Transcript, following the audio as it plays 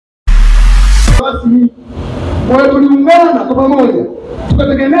rasmi. Kwa hiyo tuliungana kwa pamoja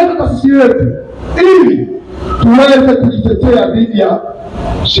tukatengeneza taasisi yetu ili tuweze kujitetea dhidi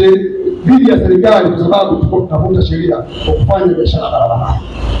ya serikali, kwa sababu tuko tunavuta sheria kwa kufanya biashara barabarani.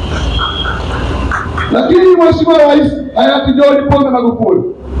 Lakini Mheshimiwa Rais hayati John Pombe Magufuli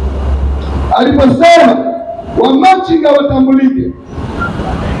aliposema Wamachinga watambulike,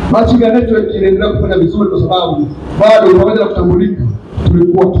 Machinga network inaendelea kufanya vizuri, kwa sababu bado pamoja na kutambulika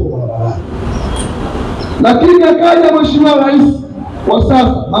tulikuwa tuko barabarani. Lakini akaja Mheshimiwa Rais wa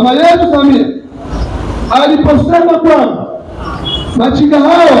sasa, mama yetu Samia, aliposema kwamba Machinga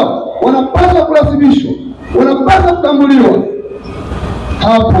hawa wanapaswa kurasimishwa, wanapaswa kutambuliwa,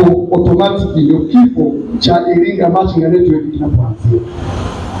 hapo automatic ndio kifo cha Iringa Machinga network kinapoanzia.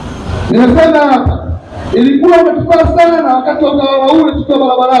 Nimesema hapa ilikuwa umetufaa sana na wakati wa utawala ule tukiwa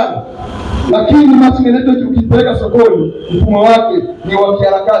barabarani, lakini Machinga network ukipeleka sokoni mfumo wake ni wa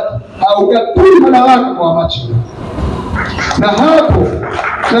kiharakati, haugatui madaraka kwa Machinga. Na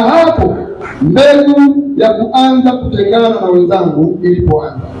hapo mbegu ya kuanza kutengana na wenzangu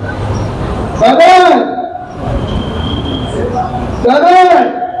ilipoanza.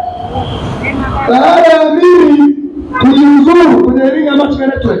 Baada ya mimi kujiuzuru kwenye Iringa Machinga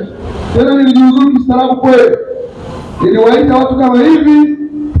network, tena nilijiuzuru kistaarabu kweli. Niliwaita watu kama hivi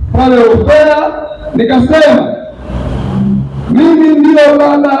pale Ufea, nikasema mimi ndio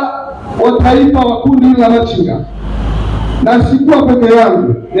baba wa taifa wa kundi la Machinga, na sikuwa peke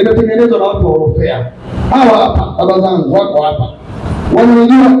yangu, nimetengenezwa na watu wa Ufea. Hawa hapa baba zangu wako hapa,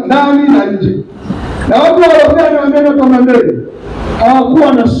 wanajua ndani na nje. Na watu wa Ufea niwaambia watu wa Mandege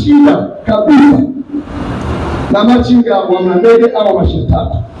hawakuwa na shida kabisa na Machinga wa Mandege au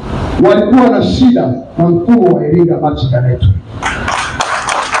Mashitatu, walikuwa na shida na mfumo wa Iringa Machinga network.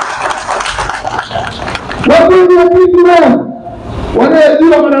 Watu wa kitu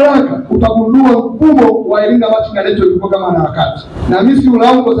wanayejua madaraka, utagundua mfumo wa Iringa Machinga network kwa kama harakati. Na mimi si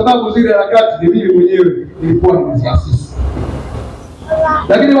ulaumu, kwa sababu zile harakati ni mimi mwenyewe nilikuwa nimeziasisi.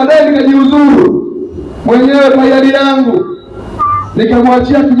 Lakini baadaye nikajiuzuru mwenyewe kwa hiari yangu,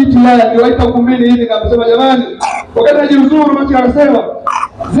 nikamwachia kijiti haya, niwaita ukumbini hivi nikasema jamani, wakati najiuzuru Machinga akasema,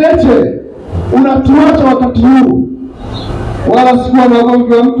 Zeche unatuacha wakati huu. Wala sikuwa na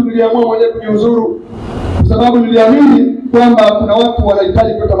ugomvi wa mtu, niliamua mwenyewe kujiuzuru kwa sababu niliamini kwamba kuna watu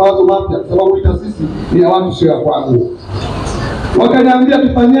wanahitaji kuleta mawazo mapya, kwa sababu hii taasisi ni ya watu, sio ya kwangu. Wakaniambia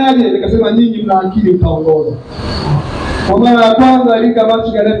tufanyaje, nikasema nyinyi mna akili, mtaongoza. Kwa mara ya kwanza Iringa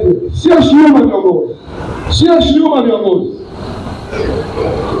Machinga network sio Shiuma viongozi, sio Shiuma viongozi,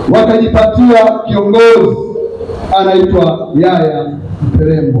 wakajipatia kiongozi anaitwa Yaya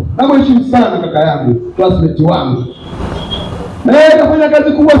Mperembo. Na mheshimu sana kaka yangu, classmate wangu. Na yeye kafanya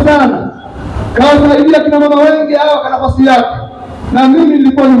kazi kubwa sana, kawasaidia kina mama wengi hao kwa nafasi yake, na mimi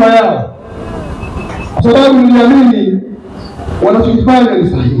nilikuwa nyuma yao kwa sababu niliamini wanachokifanya ni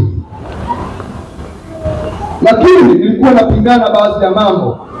sahihi. Lakini nilikuwa napingana baadhi ya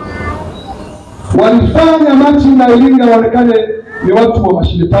mambo. Walifanya Machinga na Iringa waonekane ni watu wa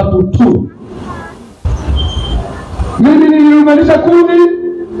mashine tatu tu. Mimi niliunganisha kundi,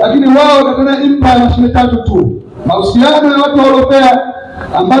 lakini wao wakatana impa ya mashine tatu tu. Mahusiano ya watu wa Ufea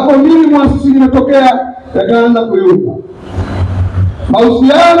ambako mimi muasisi nimetokea yakaanza kuyumba.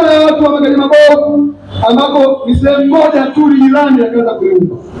 Mahusiano ya watu wa Magari Mabovu ambako ni sehemu moja tu jirani yakaanza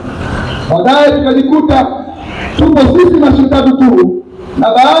kuyumba. Baadaye tukajikuta tupo sisi mashine tatu tu, na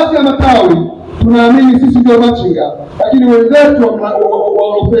baadhi ya matawi tunaamini sisi ndio Machinga, lakini wenzetu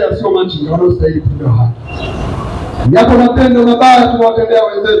wa Ufea sio Machinga wanaostahili kupewa haki. Yapo matendo mabaya tunawatendea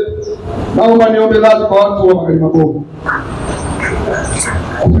wenzetu. Naomba niombe radhi kwa watu wa Magari Mabovu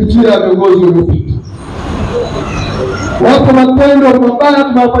kupitia viongozi waliopita. Wapo matendo mabaya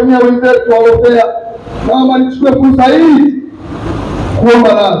tunawafanyia wenzetu wa Ufea. Naomba nichukue fursa hii kuomba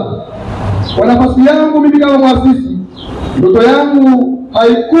radhi. Kwa nafasi yangu mimi kama muasisi, ndoto yangu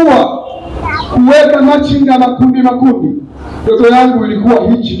haikuwa kuweka Machinga makundi. Ndoto yangu ilikuwa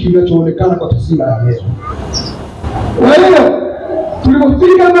hichi kinachoonekana kwa taswira ya leo. Kwa hiyo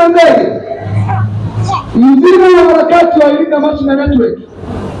tulipofika Mandege, mzima wa harakati wa Iringa Machinga network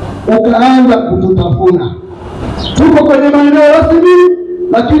ukaanza kututafuna. Tuko kwenye maeneo rasmi,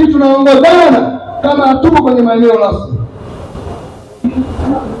 lakini tunaongozana kama hatuko kwenye maeneo rasmi.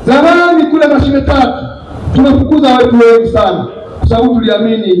 Zamani kule mashine tatu tunafukuza watu wengi sana, kwa sababu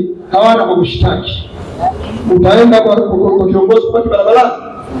tuliamini hawana kwa kushtaki. Utaenda kwa kiongozi kwa barabarani.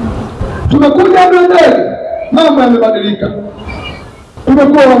 Tumekuja Mandege, mambo yamebadilika.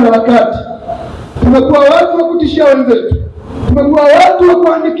 Tumekuwa wanaharakati, tumekuwa watu wa kutishia wenzetu, tumekuwa watu wa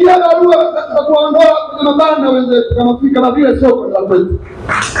kuandikia barua za kuondoa kwenye mabanda wenzetu kama vile soko la kwetu.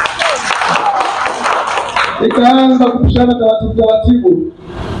 nikaanza kupishana taratibu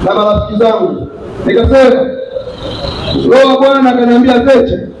na marafiki zangu. Nikasema, Roho Bwana akaniambia,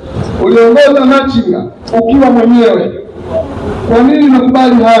 Zeche, uliongoza Machinga ukiwa mwenyewe, kwa nini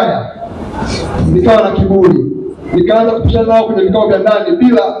unakubali haya? Nikawa na kiburi, nikaanza kupishana nao kwenye vikao vya ndani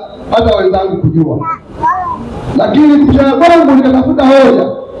bila hata wenzangu kujua. Lakini kupishana kwangu nikatafuta hoja,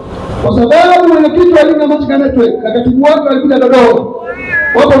 kwa sababu mwenyekiti wa Iringa Machinga Network na katibu wake walikuja Dodoma,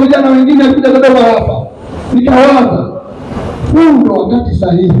 wapo vijana wengine walikuja Dodoma hapa. Nikawaza, huu ndio wakati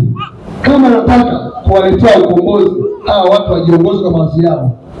sahihi, kama nataka kuwaletea ukombozi hawa watu wajiongoze kwa mawazo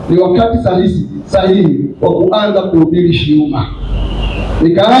yao, ni wakati sahihi wa kuanza kuhubiri Shiuma.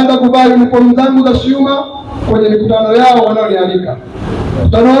 Nikaanza kuvaa uniform zangu za Shiuma kwenye mikutano yao wanaonialika.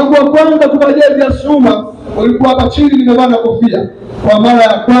 Mkutano wangu wa kwanza kuvaa jezi ya Shiuma ulikuwa hapa chini, nimevaa na kofia kwa mara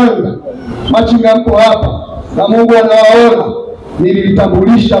ya kwanza. Machinga mko hapa na Mungu anawaona.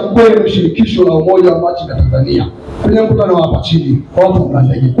 Nilitambulisha kweli shirikisho la Umoja wa Machinga Tanzania kwenye mkutano hapa chini kwa watu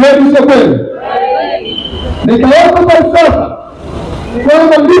mnazegi. Kweli sio kweli? Nikaweka falsafa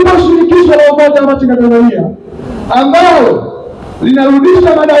kwamba ndipo shirikisho la Umoja wa Machinga Tanzania ambao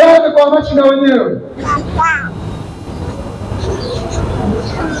linarudisha madaraka kwa machinga wenyewe.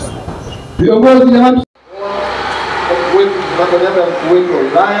 Viongozi jamani, wetu kwa niaba ya mkuu wetu wa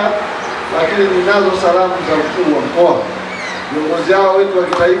wilaya, lakini ninazo salamu za mkuu wa mkoa. Viongozi hao wetu wa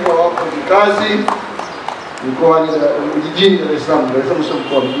kitaifa wapo kikazi mkoani jijini Dar es Salaam. Dar es Salaam sio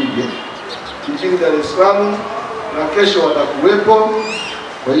mkoa wa mjini, jijini Dar es Salaam, na kesho watakuwepo.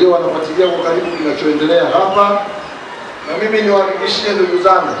 Kwa hiyo wanafuatilia kwa karibu kinachoendelea hapa. Na mimi niwahakikishie ndugu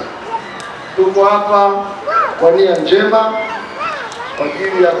zangu, tuko hapa kwa nia njema kwa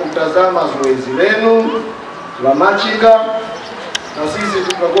ajili ya kutazama zoezi lenu la machinga, na sisi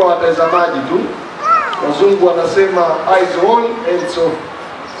tutakuwa watazamaji tu. Wazungu wanasema eyes on hands off,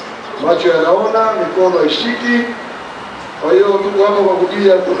 macho yanaona mikono ishiki. Kwa hiyo tuko hapa kwa ajili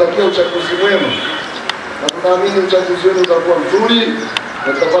ya kutakia uchaguzi mwema, na tunaamini uchaguzi wenu utakuwa mzuri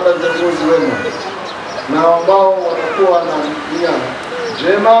na tutapata viongozi wema na ambao watakuwa na nia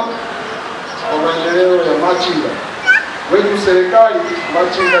njema kwa maendeleo ya machinga wetu. Serikali,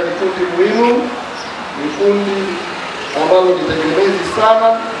 machinga ni kundi muhimu, ni kundi ambalo ni tegemezi sana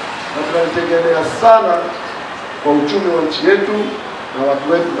na tunalitegemea sana kwa uchumi wa nchi yetu na watu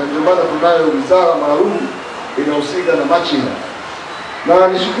wetu, na ndio maana tunayo wizara maalum inahusika na machinga. Na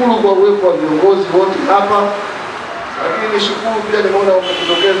nishukuru kwa uwepo wa viongozi wote hapa, lakini nishukuru pia nimeona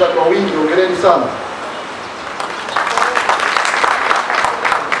wamejitokeza kwa wingi. Hongereni sana.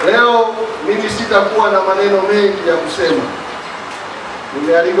 Leo mimi sitakuwa na maneno mengi ya kusema.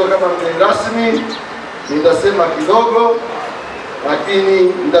 Nimealikwa kama mgeni rasmi, nitasema kidogo, lakini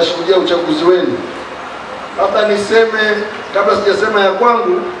nitashuhudia uchaguzi wenu. Hata niseme, kabla sijasema ya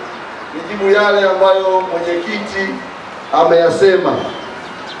kwangu, nijibu yale ambayo mwenyekiti ameyasema.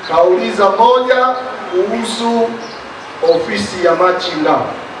 Kauliza moja kuhusu ofisi ya machinga.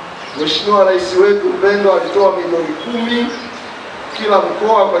 Mheshimiwa Rais wetu mpendwa alitoa milioni 10 kila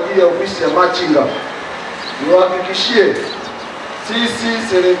mkoa kwa ajili ya ofisi ya machinga. Niwahakikishie sisi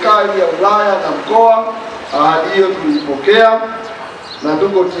serikali ya wilaya na mkoa, ahadi hiyo tulipokea na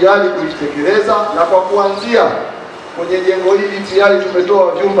tuko tayari kuitekeleza. Na kwa kuanzia kwenye jengo hili tayari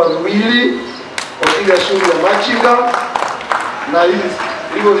tumetoa vyumba 2 kwa ajili ya shughuli ya machinga, na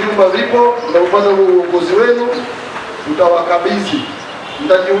hivyo vyumba vipo na upande wa uongozi wenu tutawakabidhi.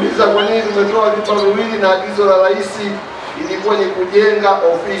 Mtajiuliza kwa nini tumetoa vyumba 2 na agizo la rais ilikuwa ni kujenga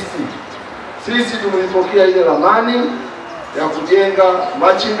ofisi. Sisi tumelipokea ile ramani ya kujenga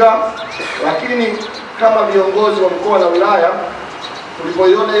machinga, lakini kama viongozi wa mkoa na wilaya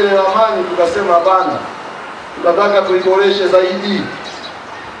tulipoiona ile ramani tukasema bana, tunataka tuiboreshe zaidi.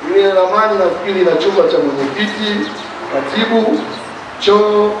 Ile ramani nafikiri ina chumba cha mwenyekiti, katibu,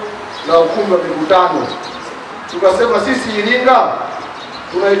 choo na ukumbi wa mikutano. Tukasema sisi Iringa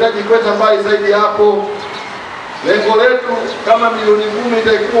tunahitaji kwenda mbali zaidi hapo. Lengo letu kama milioni 10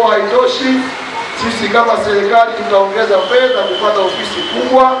 itakuwa haitoshi, sisi kama serikali tutaongeza fedha kupata ofisi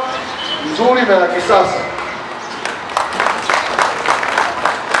kubwa nzuri na ya kisasa.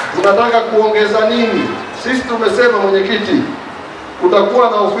 Tunataka kuongeza nini? Sisi tumesema mwenyekiti, kutakuwa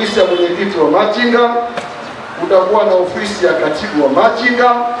na ofisi ya mwenyekiti wa machinga, kutakuwa na ofisi ya katibu wa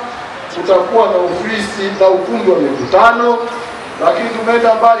machinga, kutakuwa na ofisi na ukumbi wa mikutano, lakini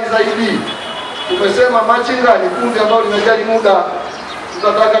tumeenda mbali zaidi. Tumesema machinga ni kundi ambalo linahitaji muda.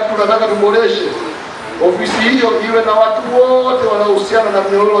 Tunataka tuboreshe ofisi hiyo iwe na watu wote wanaohusiana na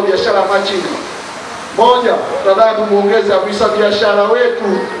mnyororo wa biashara ya machinga. Moja, tunataka tumuongeze afisa biashara wetu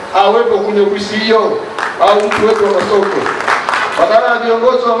awepo kwenye ofisi hiyo, au mtu wetu wa masoko. Badala ya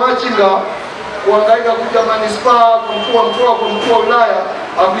viongozi wa machinga kuhangaika kuja manispaa, kwa mkuu wa mkoa, kwa mkuu wa wilaya,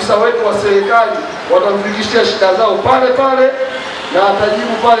 afisa wetu wa serikali watamfikishia shida zao pale pale na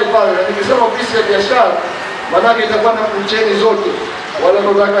atajibu pale pale. Na nikisema ofisi ya biashara, manake itakuwa na mcheni zote, wale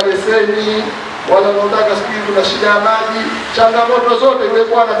wanaotaka leseni, wale wanaotaka sijui kuna shida ya maji, changamoto zote, yule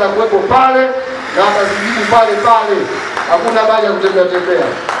bwana atakuwepo pale na atazijibu pale pale. Hakuna haja ya kutembea tembea.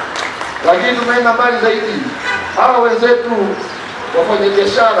 Lakini tumeenda mbali zaidi, hawa wenzetu wafanya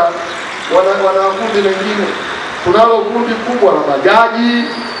biashara wana kundi lingine. Tunalo kundi kubwa la bajaji,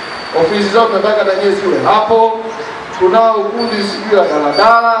 ofisi zao tunataka na nyezi ziwe hapo. Tunao kundi sijui la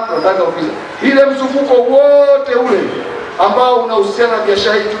daladala, tunataka ofisi. Ile mzunguko wote ule ambao unahusiana na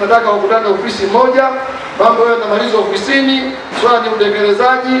biashara hii tunataka wakutane ofisi moja, mambo yote yanamalizwa ofisini, swala ni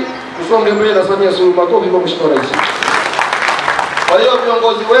utekelezaji, tusonge mbele na Samia Suluhu. Makofi kwa Mheshimiwa Rais. Kwa hiyo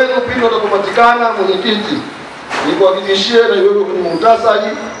viongozi wenu pindi watapopatikana, mwenyekiti, nikuhakikishie na iwekwe kwenye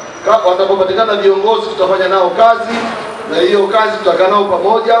muhtasari, watapopatikana viongozi tutafanya nao kazi, na hiyo kazi tutakaa nao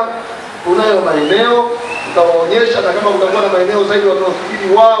pamoja. Tunayo maeneo tutawaonyesha, na kama kutakuwa na maeneo zaidi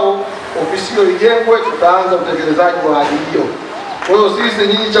watafikiri wao ofisi hiyo ijengwe, tutaanza utekelezaji wa ahadi hiyo. Kwa hiyo sisi,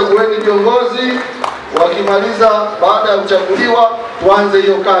 nyinyi chagueni viongozi, wakimaliza baada ya kuchaguliwa tuanze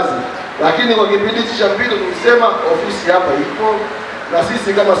hiyo kazi. Lakini kwa kipindi cha mpito tulisema ofisi hapa ipo, na sisi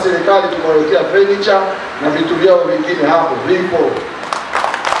kama serikali tumewekea furniture na vitu vyao vingine hapo vipo.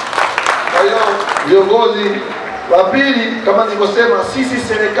 Kwa hiyo viongozi, la pili, kama nilivyosema, sisi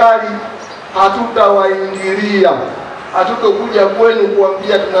serikali hatutawaingilia, hatutokuja kwenu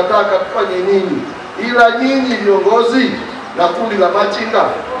kuambia tunataka tufanye nini, ila nyinyi viongozi na kundi la machinga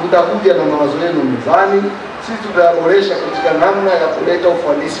mtakuja na mawazo yenu mezani, sisi tutayaboresha katika namna ya kuleta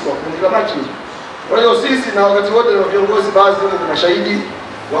ufanisi kwa kundi la machinga. Kwa hiyo sisi, na wakati wote na viongozi baadhi huko kuna shahidi,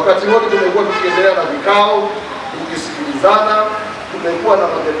 wakati wote tumekuwa tukiendelea na vikao, tukisikilizana, tumekuwa na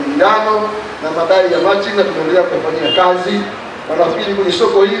majadiliano na madai ya machinga tunaendelea kufanyia kazi. Wanafikiri kwenye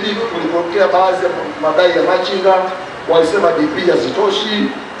soko hili tulipokea baadhi ya madai ya machinga, walisema DP hazitoshi.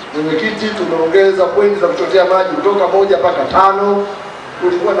 Mwenyekiti, tumeongeza pointi za kuchotea maji kutoka 1 mpaka 5.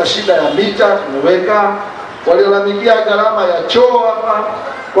 Kulikuwa na shida ya mita, tumeweka. Walilalamikia gharama ya choo hapa,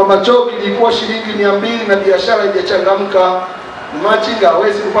 kwamba choo kilikuwa shilingi 200 na biashara haijachangamka. Machinga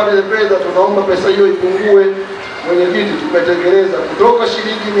hawezi kupata ile fedha, tunaomba pesa hiyo ipungue. Mwenyekiti, tumetekeleza kutoka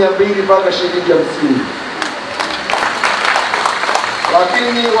shilingi 200 mpaka shilingi 50.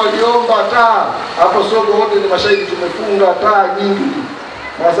 Lakini waliomba taa, hapo soko wote ni mashahidi, tumefunga taa nyingi.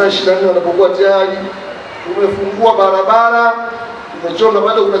 Masaa 24 wanapokuwa tayari, tumefungua barabara, tumechonga.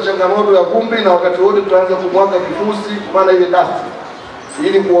 Bado kuna changamoto ya vumbi, na wakati wote tutaanza kumwaga vifusi, maana ile dust,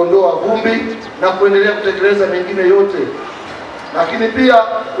 ili kuondoa vumbi na kuendelea kutekeleza mengine yote. Lakini pia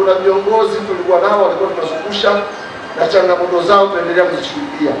kuna viongozi tulikuwa nao walikuwa tunazungusha na changamoto zao tuendelea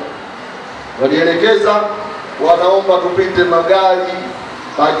kuzishughulikia. Walielekeza, wanaomba tupite magari,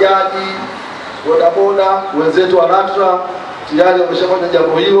 bajaji, bodaboda. Wenzetu wa LATRA tayari wameshafanya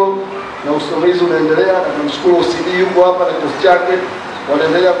jambo hilo na usimamizi unaendelea, na tunamshukuru OCD yuko hapa na kikosi chake,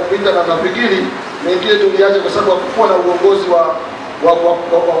 wanaendelea kupita, na nafikiri mengine tuliacha kwa sababu hakukuwa na uongozi wa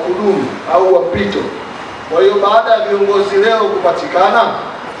kudumu au wa mpito. Kwa hiyo baada ya viongozi leo kupatikana,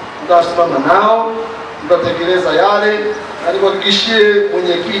 tutasimama nao, tutatekeleza yale, na nikuhakikishie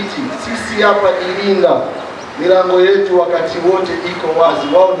mwenyekiti, sisi hapa Iringa milango yetu wakati wote iko wazi.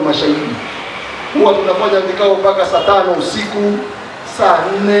 Wao ni mashahidi. Huwa tunafanya vikao mpaka saa 5 usiku, saa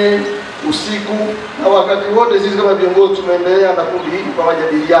 4 usiku, na wakati wote sisi kama viongozi tumeendelea na kundi hili kwa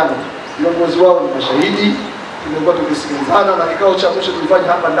majadiliano. Viongozi wao ni mashahidi, tumekuwa tukisikilizana, na kikao cha mwisho tulifanya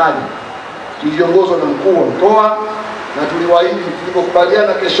hapa ndani kiliongozwa na mkuu wa mkoa, na tuliwaahidi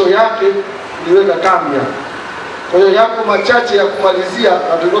tulipokubaliana kesho yake tuliweka kambi. Kwa hiyo yako machache ya kumalizia,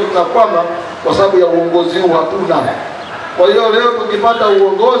 na tulikuwa tunakwama kwa sababu ya uongozi huu hatuna. Kwa hiyo leo tukipata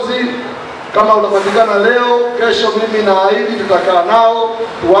uongozi kama unapatikana leo, kesho mimi naahidi tutakaa nao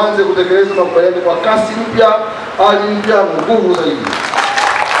tuanze kutekeleza makubaliano kwa kasi mpya, hali mpya, nguvu zaidi.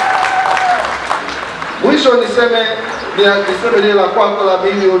 Mwisho niseme lile la kwako la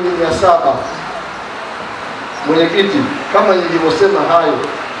milioni 700. Mwenyekiti, kama nilivyosema hayo,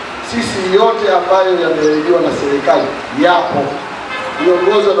 sisi yote ambayo yameahidiwa na serikali yapo.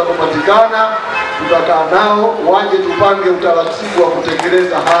 Viongozi wanapopatikana tutakaa nao, waje tupange utaratibu wa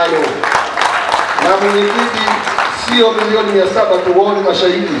kutekeleza hayo. Na mwenyekiti, sio milioni 700 tuone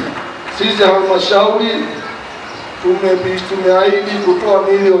mashahidi. Sisi halmashauri tumeahidi kutoa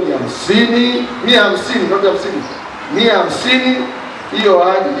milioni 50, 150. Hiyo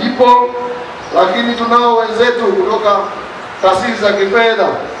ahadi ipo. Lakini tunao wenzetu kutoka taasisi za kifedha,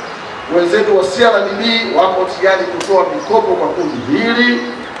 wenzetu wa CRDB wako tayari kutoa mikopo kwa kundi hili.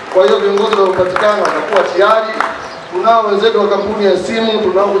 Kwa hiyo viongozi wanaopatikana watakuwa tayari. Tunao wenzetu wa kampuni ya simu,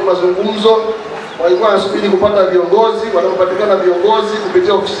 tunao kwenye mazungumzo, walikuwa wanasubiri kupata viongozi, wanaopatikana viongozi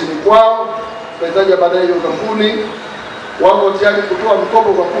kupitia ofisini kwao, tunahitaji baadaye hiyo kampuni, wako tayari kutoa mkopo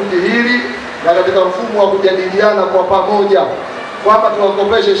kwa kundi hili, na katika mfumo wa kujadiliana kwa pamoja kwamba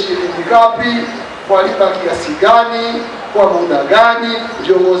tuwakopeshe shilingi ngapi, kwa lipa kiasi gani, kwa muda gani.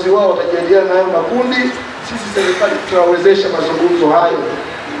 Viongozi wao watajadiliana nayo makundi, sisi serikali tutawezesha mazungumzo hayo.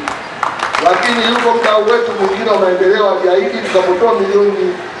 Lakini yuko mdau wetu mwingine wa maendeleo aliahidi tutapotoa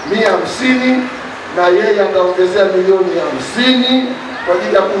milioni 150 na yeye ataongezea milioni 50 kwa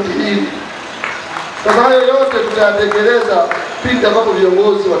ajili ya kundi hili. Sasa hayo yote tutayatekeleza pindi ambapo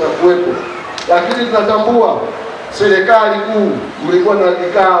viongozi watakuwepo. Lakini tunatambua serikali kuu, mlikuwa na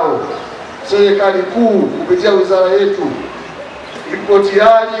vikao, serikali kuu kupitia wizara yetu iko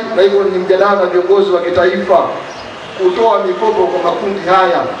tayari na hivyo ni mjadala na viongozi wa kitaifa kutoa mikopo kwa makundi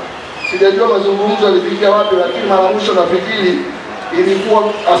haya. Sijajua mazungumzo yalifikia wapi, lakini mara mwisho nafikiri ilikuwa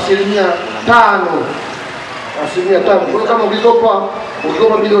 5%. 5%. Kwa kama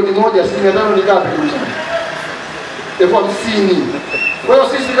ukikopa milioni 1, 5% ni ngapi? 50,000. Kwa hiyo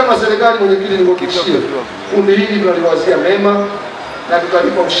sisi kama serikali, mwenyekiti, nikuhakikishie kundi hili tunaliwazia mema na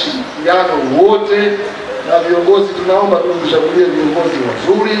tutalipa ushirikiano wote, na viongozi tunaomba tuchagulie viongozi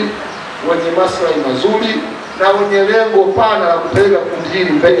wazuri wenye maslahi mazuri na wenye lengo pana la kupeleka kundi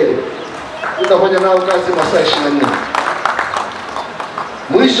hili mbele. Tutafanya nao kazi masaa 24.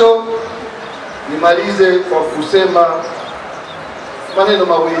 Mwisho nimalize kwa kusema maneno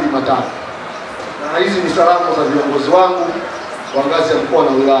mawili matatu, na hizi ni salamu za viongozi wangu wa ngazi ya mkoa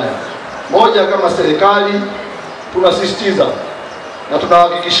na wilaya. Moja, kama serikali tunasisitiza na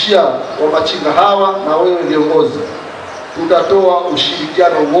tunahakikishia Wamachinga hawa na wewe viongozi, tutatoa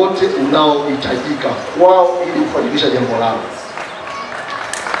ushirikiano wote unaohitajika kwao ili kufanikisha jambo lao.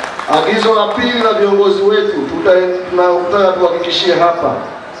 Agizo la pili la viongozi wetu, tunataka tuhakikishie hapa,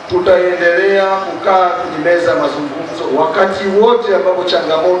 tutaendelea kukaa kwenye meza mazungumzo wakati wote ambapo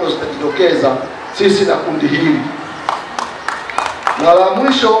changamoto zitajitokeza sisi na kundi hili. Na la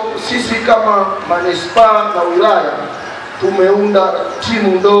mwisho, sisi kama manispaa na wilaya tumeunda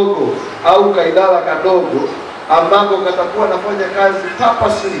timu ndogo au kaidara kadogo ambako katakuwa nafanya kazi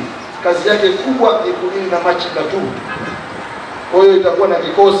purposely. Kazi yake kubwa ni kulinda Machinga tu. Kwa hiyo itakuwa na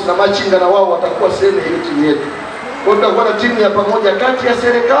kikosi na Machinga na wao watakuwa sehemu ya timu yetu. Kwa hiyo tutakuwa na timu ya pamoja kati ya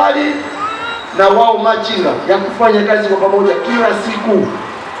serikali na wao Machinga ya kufanya kazi kwa pamoja kila siku,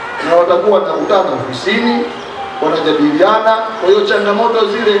 na watakuwa wanakutana ofisini, wanajadiliana. Kwa hiyo changamoto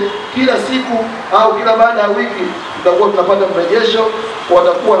zile kila siku au kila baada ya wiki tutakuwa tunapata mrejesho,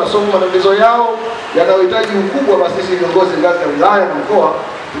 watakuwa wanasoma matatizo yao yanayohitaji ukubwa, basi sisi viongozi ngazi ya wilaya na mkoa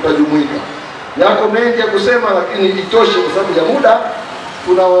tutajumuika. Yako mengi ya kusema, lakini itoshe kwa sababu ya muda.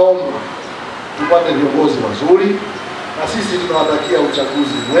 Tunawaomba tupate viongozi wazuri, na sisi tunawatakia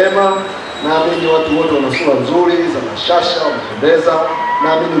uchaguzi mwema. Naamini watu wote wana sura nzuri za mashasha, wamependeza.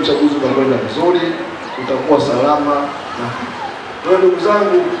 Naamini uchaguzi utakwenda vizuri, utakuwa salama. Na kwa ndugu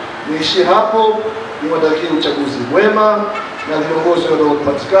zangu, niishie hapo, niwatakie uchaguzi mwema, na viongozi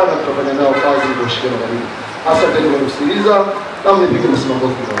wanaopatikana tutafanya nao kazi kwa ushirikiano kamili. Asante kwa kusikiliza, na mnipige msimamo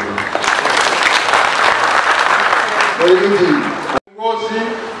kidogo. Viongozi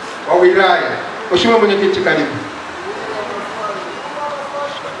wa wilaya, Mheshimiwa Mwenyekiti, karibu.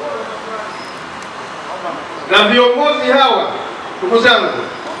 Na viongozi hawa, ndugu zangu,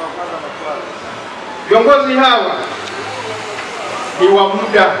 viongozi hawa ni wa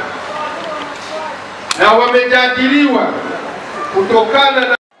muda na wamejadiliwa kutokana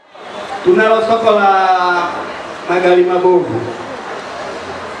na tunalo soko la magari mabovu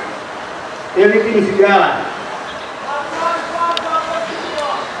ili msigara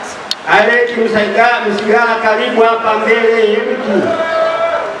aleki msigara karibu hapa mbele yetu.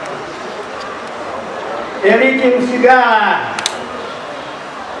 Eliki msigara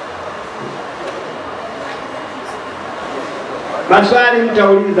maswali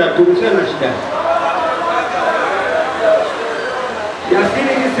mtauliza tu, msio na shida. Yasini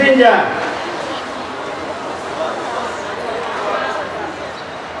Kisinja,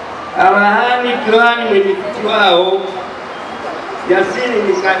 Arahani Kiwani mwenyekiti wao. Yasini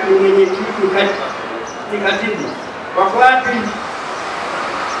ni mwenyekiti, ni katibu. Wako wapi?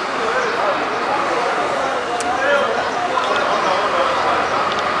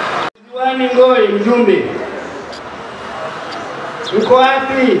 Diwani Ngoe mjumbe. Mko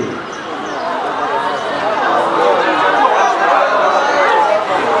wapi?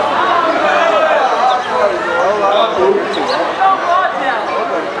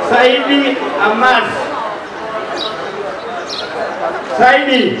 Saidi Amas.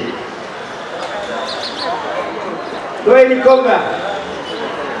 Saidi Noeli Konga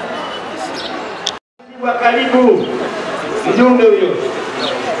wa karibu mjumbe huyo.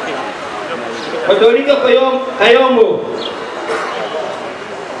 Odolika Kayombo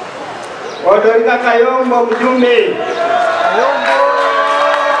Odolika Kayombo mjumbe.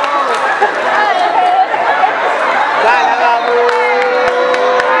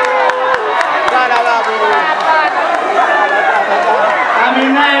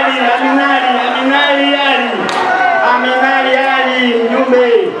 Aminali Ali mjumbe.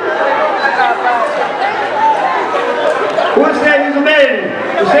 Hussein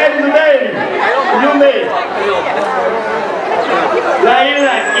Zuberi mjumbe.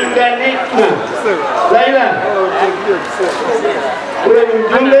 Laila Inganikna Laila ule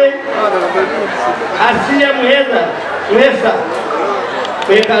mjumbe. Asia Muhesa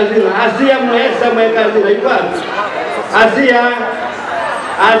mwekazina. Asia Muhesa mwekazina. Yuko wapi? Asia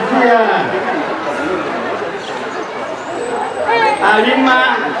Alima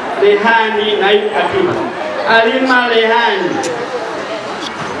Rehani naibu katibu. Alima Rehani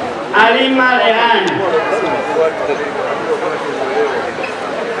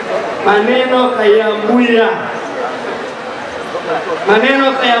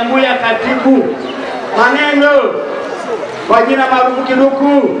Maneno Kayambuya katibu. Maneno kwa jina maarufu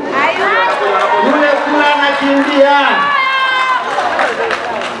Kiduku. Yule kula anakimbia.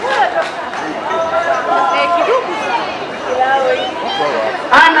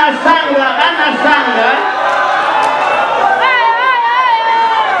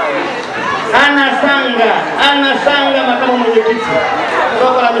 Ana sanga makamu mwenyekiti.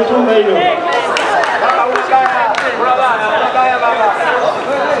 Soko la mitumba hilo.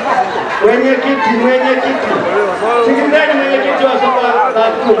 Mwenyekiti. Sikilizeni mwenyekiti wa soko la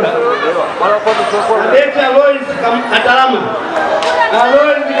mitumba. Adeta Lois Katalama.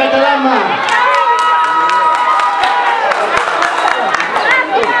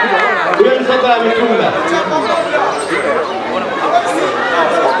 Huyo ni soko la mitumba.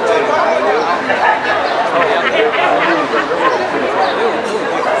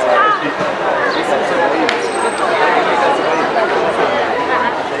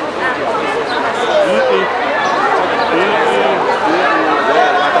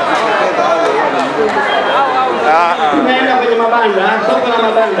 Tunaenda kwenye mabanda, soko la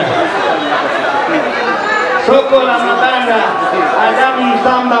mabanda.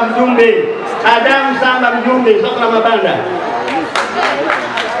 Adamu Samba mjumbe, soko la mabanda.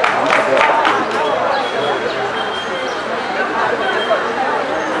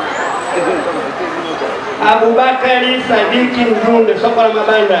 Abubakari Sadiki mjumbe, soko la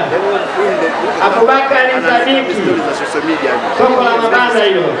mabanda. Soko la mabanda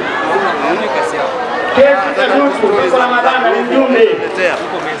hilo. Kesi Kaduku, soko la mabanda ni mjumbe.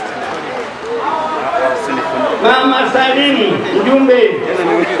 Mama Salimu mjumbe.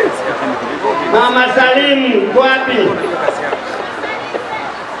 Mama Salimu wapi?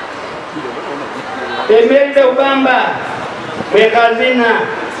 Emelda Ubamba mwekazina.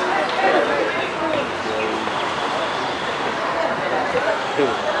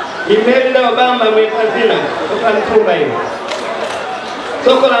 Imelda Ubamba mwekazina. Soko la mitumba hiyo.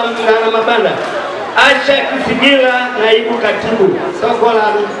 Soko la mabanda. Asha Kisigila naibu katibu. Soko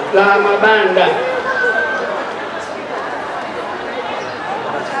la mabanda.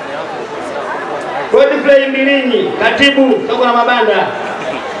 Godfrey Mbilinyi katibu, soko la mabanda.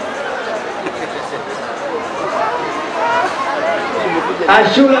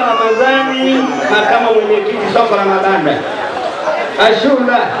 Ashura Ramadhani makamu mwenyekiti, soko la mabanda.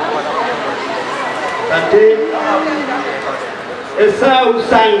 Ashura Esau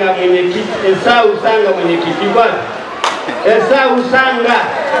Sanga mwenyekiti bwana. Esau Sanga.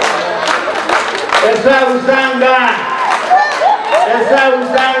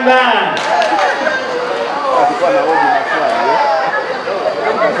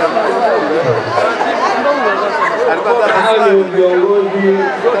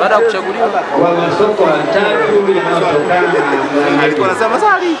 Baada ya kuchaguliwa wa masoko matatu yanayotokana na alikuwa anasema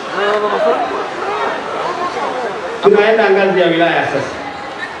sali. Tunaenda ngazi ya wilaya sasa.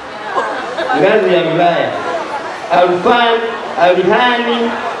 Ngazi ya wilaya.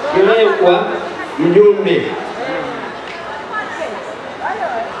 Alihani yule mjumbe.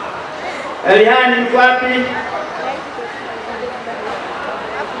 Alihani wapi?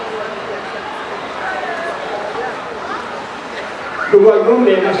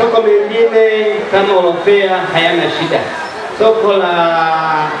 Wajumbe, masoko mengine kama Olofea hayana shida. Soko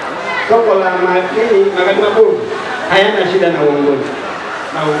la Magadi Maburu hayana shida na uongozi.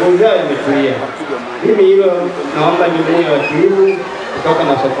 Na uongozi wao yametulia. Mimi hilo naomba jumuiya ya watulivu kutoka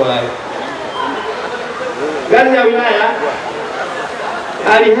masoko hayo. Ngazi ya wilaya,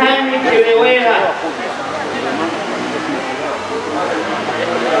 Alihani Kilewela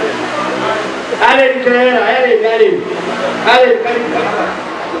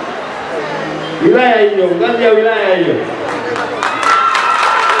wilaya hiyo, ngazi ya wilaya hiyo,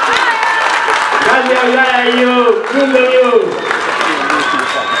 ngazi ya wilaya hiyo, jumbe hiyo.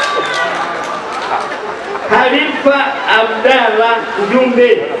 Khalifa Abdalla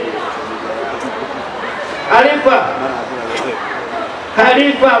mjumbe.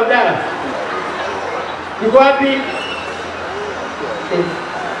 Khalifa Abdalla yuko wapi?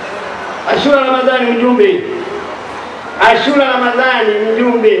 Ashura Ramadhani mjumbe. Ashura Ramadhani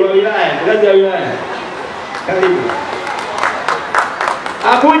mjumbe wa wilaya, ngazi ya wilaya. Karibu.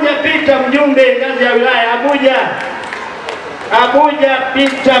 Abuja Pita mjumbe, ngazi ya wilaya. Abuja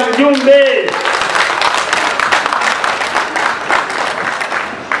Pita mjumbe.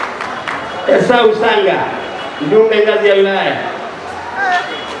 Esa Usanga mjumbe, ngazi ya wilaya.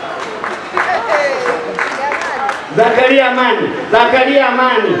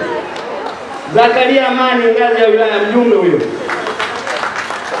 Zakaria Amani, ngazi ya wilaya, mjumbe huyo.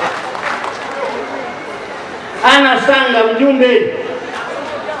 Ana Sanga mjumbe.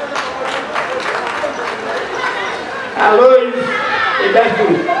 Alois Edatu,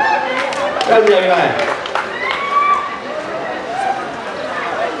 ngazi ya wilaya.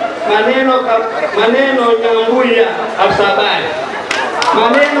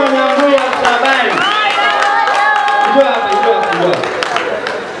 Maneno Nyambuya afisa habari. Njoo.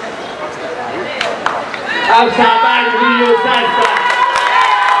 Afisa habari huyo sasa.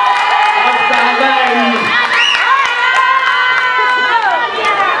 Afisa habari.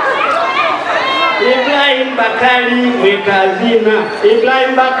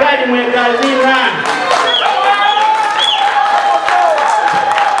 Ibrahim Bakari Mwekazina.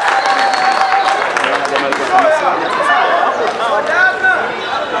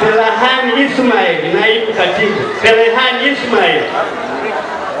 Pelahani Ismail, naibu katibu. Pelahani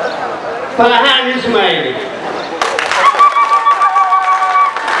Ismail.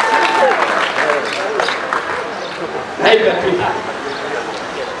 Naibu katibu.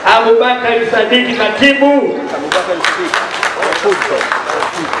 Abubakar Sadiki katibu.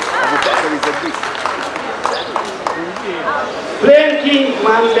 Frankie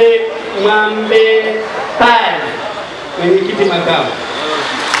Mambe Pai, mwenyekiti makamu.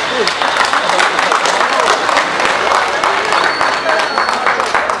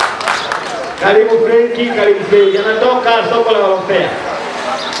 Karibu Frankie. Anatoka soko la Orofea.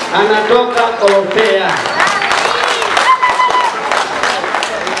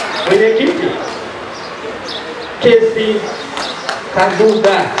 Mwenyekiti Kesi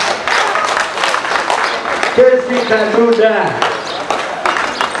Kaduda. Kesi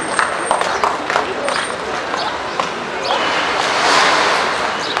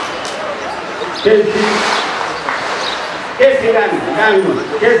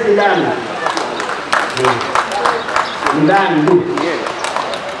Ndandu.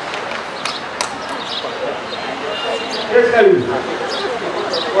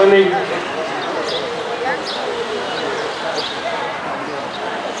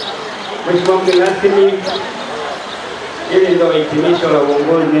 Mheshimiwa mgeni rasmi, hili ndio hitimisho la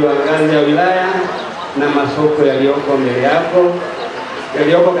uongozi wa ngazi ya wilaya na masoko yaliyoko mbele yako,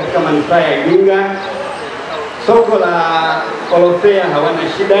 yaliyoko katika manispaa ya Iringa. Soko la Orofea hawana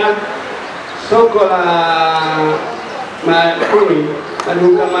shida. Soko la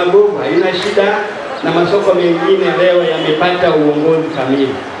maduka madogo haina shida, na masoko mengine leo yamepata uongozi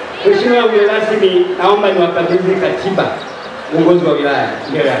kamili. Mheshimiwa mgeni rasmi, naomba niwakabidhi katiba uongozi wa wilaya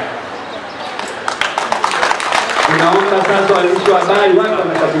mbele yako. Naomba sasa waandishi wa habari watu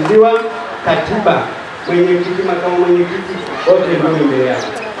wanakabidhiwa katiba, mwenyekiti, makamu mwenyekiti, wote ndio mbele yako.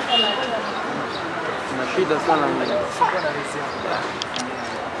 Shida sana mimi.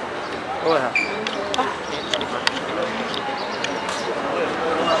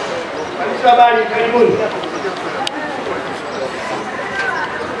 Habari, karibuni.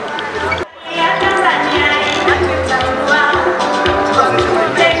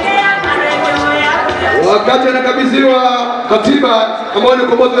 Wakati anakabidhiwa katiba ambayo ni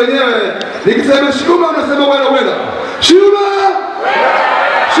ukombozi wenyewe, nikisema Shiuma unasema wela. Shiuma!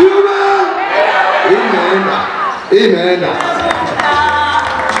 Imeenda.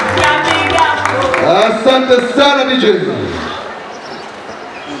 Asante sana DJ.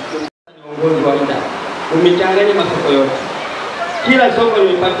 Uongozi wa muda umechanganya masoko yote. Kila soko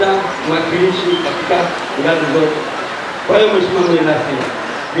limepata mwakilishi katika ngazi zote. Kwa hiyo mheshimiwa mgeni rasmi,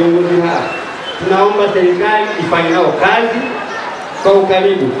 viongozi hawa tunaomba serikali ifanye nao kazi, kwa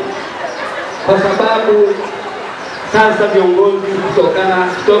ukaribu, kwa sababu sasa viongozi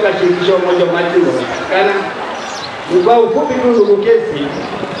kutoka shirikisho Umoja wa Machinga wamepatikana. Kwa ufupi tu, ndugu Kesi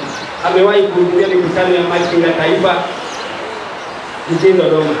amewahi kuhudhuria mikutano ya Machinga taifa jijini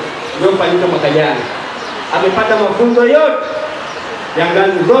Dodoma iliyofanyika mwaka jana. Amepata mafunzo yote ya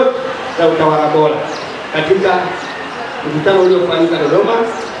ngazi zote za utawala bora katika mkutano uliofanyika Dodoma.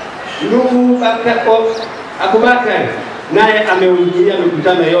 Ndugu Abubakar naye amehudhuria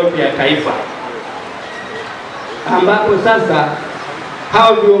mikutano yote ya taifa, ambapo sasa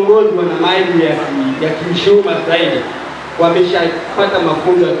hao viongozi wana maadili ya kishuma zaidi, wameshapata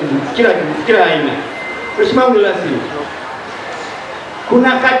mafunzo ya kila aina. Mheshimiwa mgeni rasmi,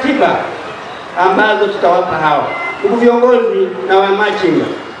 kuna katiba ambazo tutawapa hawa ndugu viongozi na wa Machinga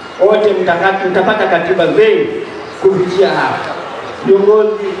wote, mtapata katiba zenu kupitia hapa.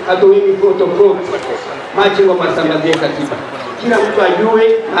 Viongozi hatoweni photocopy, Machinga masambazie katiba, kila mtu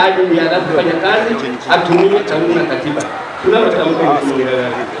ajue maadili ya kufanya kazi, atumie kanuni na katiba. Tunalotamka ni kuendelea.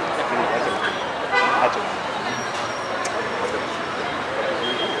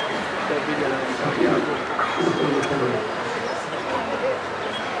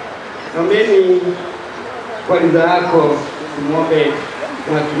 Naomeni kwa ridha yako tumwombe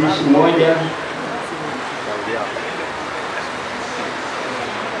mwakilishi mmoja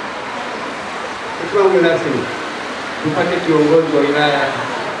mgeni rasmi, tupate kiongozi wa wilaya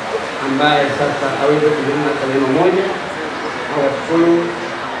ambaye sasa aweze kuzungumza neno moja au washukuru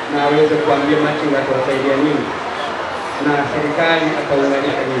na aweze kuambia Machinga atawasaidia nini na serikali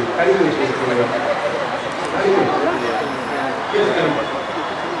ataunganisha nini. Karibu mheshimiwa. Karibu. Yes, karibu.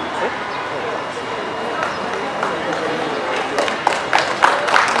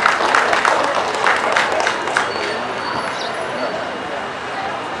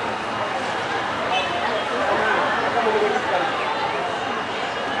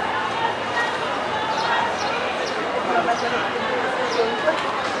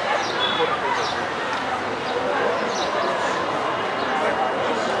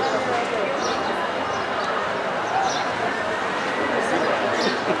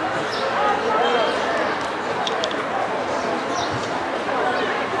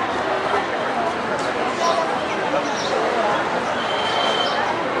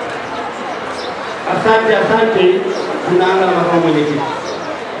 Asante. Tunaanza na makamu mwenyekiti.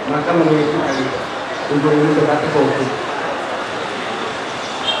 Makamu mwenyekiti kuzungumza katika ufupi.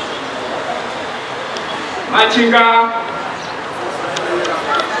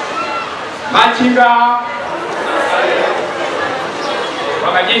 Machinga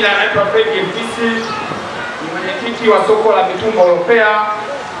kwa majina anaitwa Fred Mvisi, ni mwenyekiti wa soko la mitumba Europea.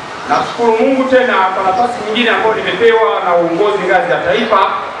 Nashukuru Mungu tena kwa nafasi nyingine ambayo nimepewa na uongozi ngazi ya taifa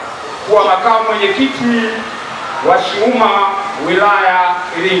kuwa makamu mwenyekiti wa Shiuma wilaya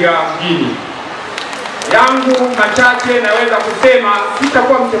Iringa mjini. Yangu machache naweza kusema,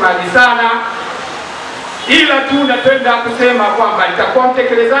 sitakuwa msemaji sana, ila tu napenda kusema kwamba nitakuwa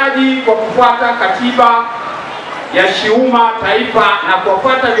mtekelezaji kwa kufuata katiba ya Shiuma taifa na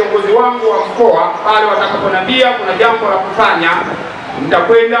kuwafuata viongozi wangu wa mkoa pale watakaponiambia kuna jambo la kufanya.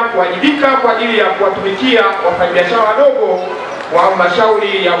 Nitakwenda kuwajibika kwa ajili ya kuwatumikia wafanyabiashara wadogo wa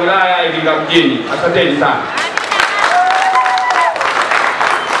halmashauri ya wilaya Iringa mjini. Asanteni sana.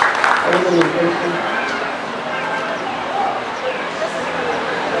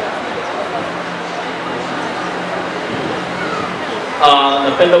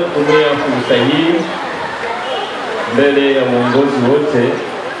 Napenda kutumia fursa hii mbele ya uongozi wote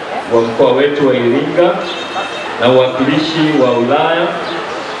wa mkoa wetu wa Iringa na uwakilishi wa wilaya,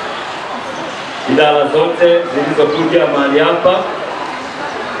 idara zote zilizokuja mahali hapa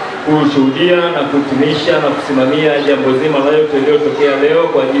kushuhudia na kuhitimisha na kusimamia jambo zima lote lililotokea leo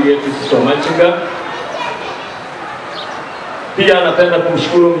kwa ajili yetu sisi wa Machinga. Pia napenda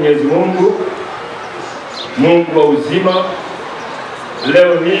kumshukuru Mwenyezi Mungu, Mungu wa uzima,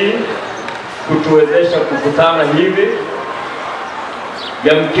 leo hii kutuwezesha kukutana hivi.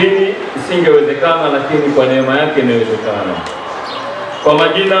 Yamkini isingewezekana, lakini kwa neema yake inawezekana. Kwa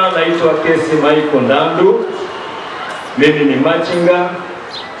majina naitwa Kesi Maiko Ndandu, mimi ni Machinga,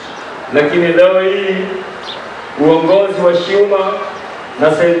 lakini leo hii uongozi wa Shiuma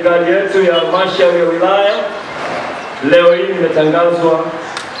na serikali yetu ya halmashauri ya wilaya, leo hii nimetangazwa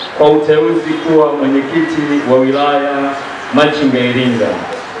kwa uteuzi kuwa mwenyekiti wa wilaya Machinga Iringa.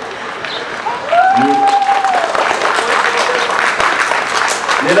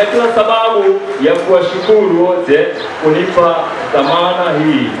 Nina kila sababu ya kuwashukuru wote kunipa dhamana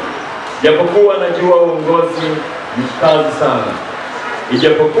hii, japokuwa najua uongozi ni kazi sana,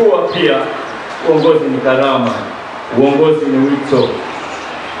 ijapokuwa pia uongozi ni karama. uongozi ni wito.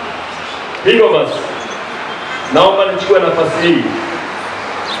 Hivyo basi, naomba nichukue nafasi hii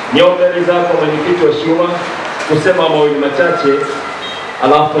niombe zako mwenyekiti wa Shiuma kusema mawili machache,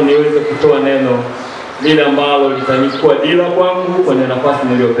 alafu niweze kutoa neno lile ambalo litanyikua dira kwangu kwenye nafasi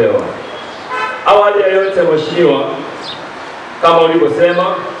niliyopewa. Awali ya yote, mheshimiwa, kama ulivyosema,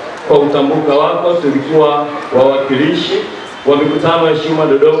 kwa utambuka wako tulikuwa wawakilishi wa mikutano ya Shiuma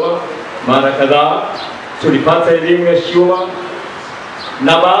Dodoma mara kadhaa, tulipata elimu ya Shiuma,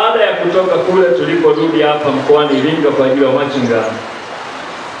 na baada ya kutoka kule tuliporudi hapa mkoani Iringa kwa ajili ya Machinga,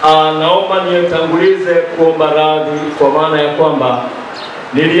 naomba nitangulize kuomba radhi kwa maana ya kwamba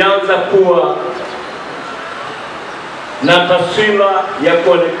nilianza kuwa na taswira ya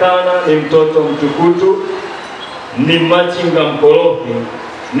kuonekana ni mtoto mtukutu, ni machinga mkorofi.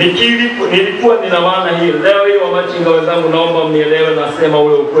 Nilikuwa nina maana hii. Leo hii wa machinga wenzangu, naomba mnielewe, nasema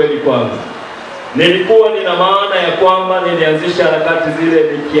ule ukweli kwanza. Nilikuwa nina maana ya kwamba nilianzisha harakati zile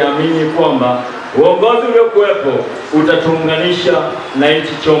nikiamini kwamba uongozi uliokuwepo utatuunganisha na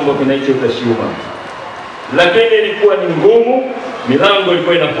hichi chombo kinachoitwa Shiuma. Lakini ilikuwa ni ngumu, milango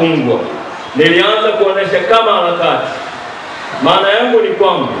ilikuwa inafungwa. Nilianza kuonesha kama harakati. Maana yangu ni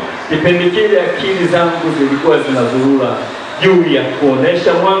kwamba kipindi kile akili zangu zilikuwa zinazurura juu ya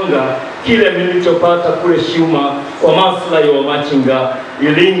kuonesha mwanga kile nilichopata kule Shiuma kwa maslahi wa machinga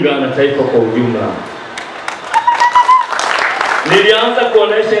Iringa na taifa kwa ujumla. Nilianza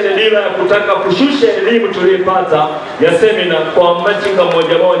kuonesha ile dira ya kutaka kushusha elimu tuliyopata ya semina kwa machinga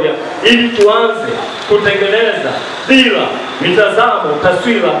moja moja, ili tuanze kutengeneza dira, mitazamo,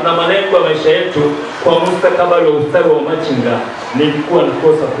 taswira na malengo ya maisha yetu kwa mustakabali wa ustawi wa machinga. Nilikuwa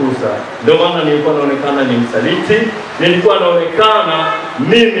nakosa fursa, ndio maana nilikuwa naonekana ni msaliti, nilikuwa naonekana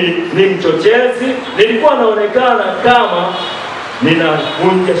mimi ni mchochezi, nilikuwa naonekana kama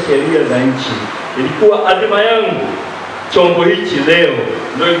ninavunja sheria za nchi. Ilikuwa adhima yangu chombo hichi leo,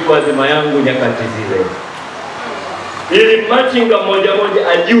 ndio ilikuwa adhima yangu nyakati zile, ili machinga moja moja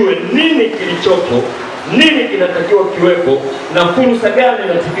ajue nini kilichopo, nini kinatakiwa kiwepo na fursa gani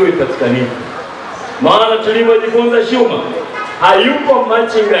inatakiwa ipatikane. Maana tulivyojifunza Shiuma, hayupo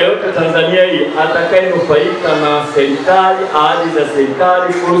machinga yote Tanzania hii atakayenufaika na serikali, ahadi za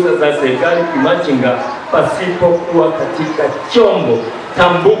serikali, fursa za serikali kimachinga pasipokuwa katika chombo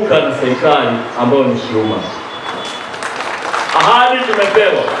tambuka na serikali ambao ni Shiuma. Ahadi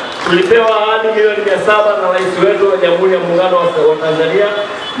tumepewa. Tulipewa ahadi milioni 700 na rais wetu wa Jamhuri ya Muungano wa Tanzania,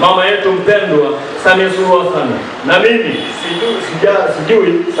 mama yetu mpendwa Samia Suluhu Hassan. Na mimi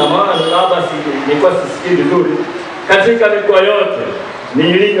sijui samahani, labda nilikuwa sisikii vizuri, katika mikoa yote ni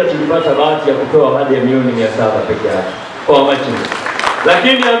Iringa tulipata bahati ya kupewa ahadi ya milioni 700 peke yake kwa machinga.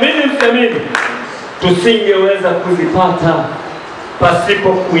 Lakini amini msiamini, tusingeweza kuzipata pasipo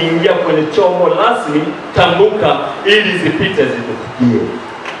kuingia kwenye chombo rasmi tambuka ili zipite zitufikie.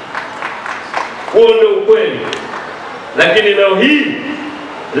 Huo ndio ukweli. Lakini leo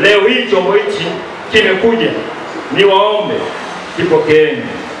hii chombo hichi kimekuja, ni waombe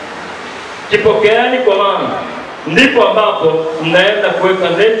kipokeeni kwa maana ndipo ambapo mnaenda kuweka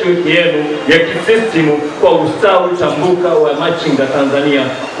network yenu ya kisystem kwa ustawi tambuka wa machinga Tanzania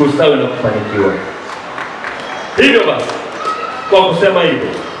kustawi na kufanikiwa. Hivyo basi, kwa kusema hivyo,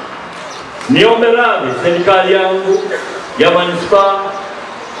 niombe radhi serikali yangu ya manispaa,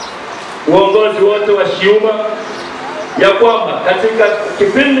 uongozi wote wa Shiuma, ya kwamba katika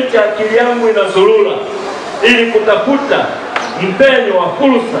kipindi cha akili yangu inazurura ili kutafuta mpenyo wa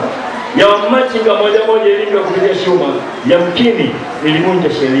fursa ya machinga moja moja Iringa kupitia Shiuma, yamkini nilivunja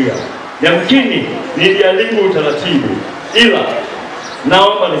sheria, yamkini niliharibu utaratibu. Ila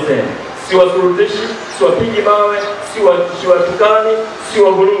naomba niseme, siwasurutishi, siwapigi mawe, siwatukani,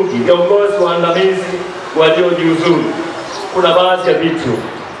 siwavurugi viongozi waandamizi waliojiuzuru. Kuna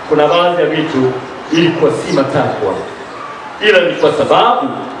baadhi ya vitu ilikuwa si matakwa, ila ni kwa sababu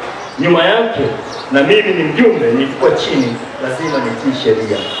nyuma yake na mimi ni mjumbe, nilikuwa chini, lazima nitii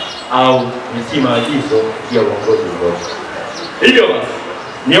sheria au nitii maagizo ya uongozi wote. Hivyo basi,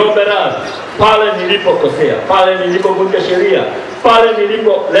 niombe radhi pale nilipokosea, pale nilipovunja sheria, pale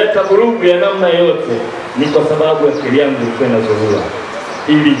nilipoleta vurugu ya namna yote, ni kwa sababu akili yangu ilikuwa inazurura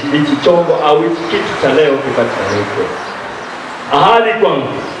ili hichi chombo au hichi kitu cha leo kipatikane. Ahadi kwangu,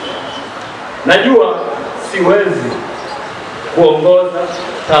 najua siwezi kuongoza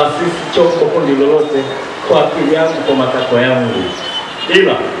taasisi, chombo, kundi lolote kwa akili yangu, kwa matakwa yangu,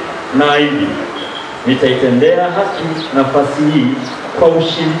 ila naahidi nitaitendea haki nafasi hii kwa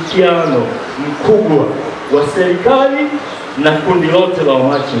ushirikiano mkubwa wa serikali na kundi lote la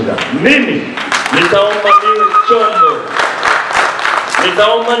machinga. Mimi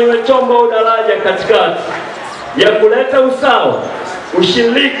nitaomba niwe chombo au daraja katikati ya kuleta usawa,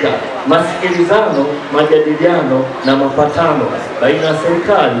 ushirika, masikilizano, majadiliano na mapatano baina ya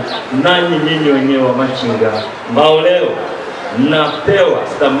serikali nanyi nyinyi wenyewe wa machinga ambao leo napewa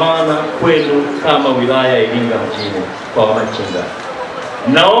dhamana kwenu kama wilaya ya Iringa mjini kwa machinga.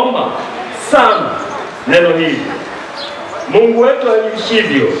 Naomba sana neno hili. Mungu wetu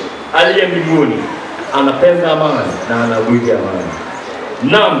alishivyo aliye mbinguni anapenda amani na anabudi amani.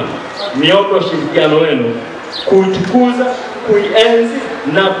 Nami niombe ushirikiano wenu kuitukuza, kuienzi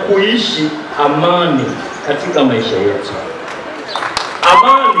na kuishi amani katika maisha yetu.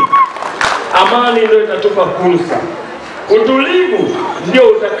 Amani ndio itatupa fursa. Utulivu ndio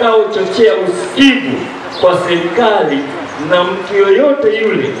utakaochochea usikivu kwa serikali na mtu yoyote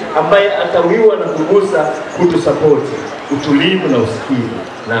yule ambaye atawiwa na kugusa kutusapoti. Utulivu na usikivu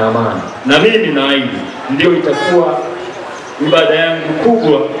na amani. Na mimi naahidi ndio itakuwa ibada yangu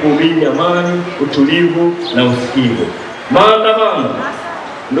kubwa, kuhubiri amani, utulivu na usikivu. Maandamano,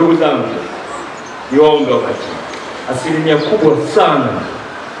 ndugu zangu, niwaombe wakati asilimia kubwa sana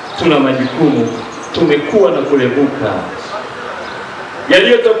tuna majukumu, tumekuwa na kulevuka.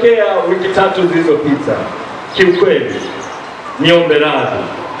 Yaliyotokea wiki 3 zilizopita, kiukweli niombe radhi.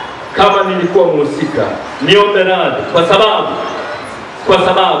 Kama nilikuwa mhusika, niombe radhi kwa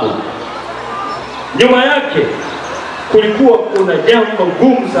sababu nyuma yake kulikuwa kuna jambo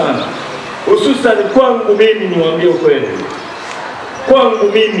gumu sana, hususan kwangu mimi. Niwaambie ukweli, kwangu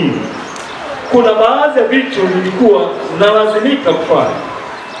mimi kuna baadhi ya vitu nilikuwa nalazimika kufanya.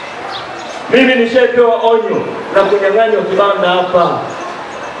 Mimi nishapewa onyo na kunyang'anywa kibanda hapa.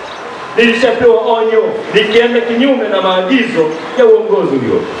 Nilishapewa onyo nikienda kinyume na maagizo ya uongozi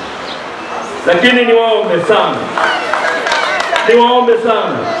ulio. Lakini niwaombe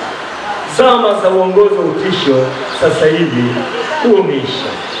sana, zama za uongozi wa utisho sasa hivi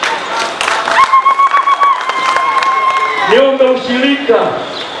umeisha. Niombe ushirika,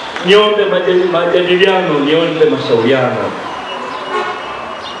 niombe majadiliano, niombe mashauriano.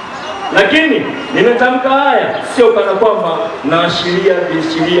 Lakini nimetamka haya sio kana kwamba naashiria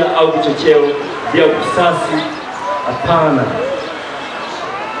viashiria au vichocheo vya usasi.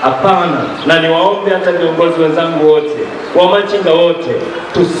 Hapana. Na niwaombe hata viongozi wenzangu wote, wa machinga wote,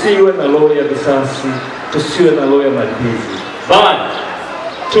 tusiwe na roho ya visasi, tusiwe na roho ya malipizi, bali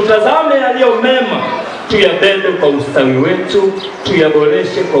tutazame yaliyo mema, tuyabebe kwa ustawi wetu,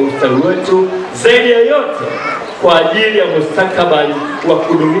 tuyaboreshe kwa ustawi wetu, zaidi ya yote kwa ajili ya mustakabali wa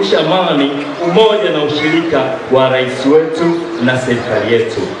kudumisha amani, umoja na ushirika wa rais wetu na serikali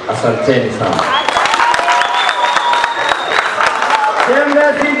yetu. Asanteni sana. Jembe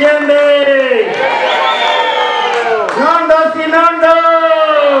si jembe, nondo si nondo.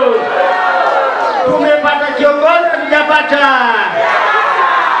 Tumepata kiongozi, hatujapata.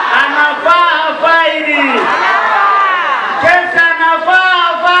 Anafaa faili, kesa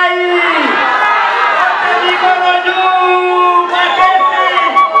anafaa faili. Mikono juu kwa kesi,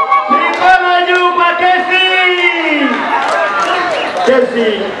 mikono juu kwa kesi.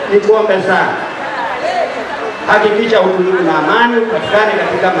 Kesi ni kuombe sana, hakikisha utulivu na amani upatikane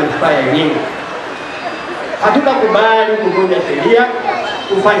katika manispaa ya Iringa. Hatutakubali kuvunja sheria,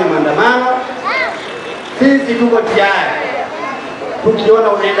 kufanya maandamano. Sisi tuko tayari, tukiona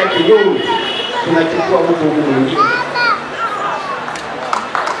unaenda kinyume tunachukua mtu mwingine.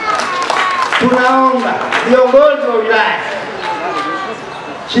 Tunaomba viongozi wa wilaya,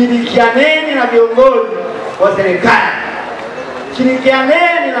 shirikianeni na viongozi wa serikali,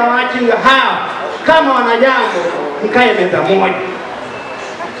 shirikianeni na machinga hao. Kama wanajambo, mkae meza moja,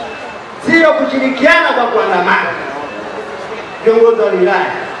 sio kushirikiana kwa kuandamana. Viongozi wa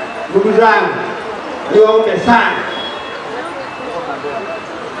wilaya, ndugu zangu, niwaombe sana,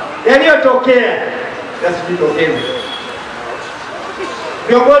 yaliyotokea yasijitokeze.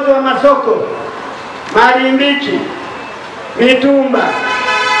 Viongozi wa masoko, Marimbiki, mitumba,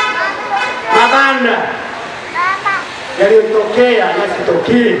 mabanda, yaliyotokea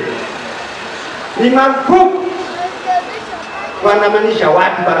yasitokee. Ni marufuku kuandamanisha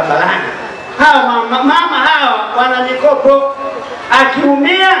watu barabarani. Hawa mama hawa wana mikopo,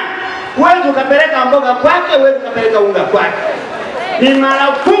 akiumia huwezi ukapeleka mboga kwake, huwezi ukapeleka unga kwake. Ni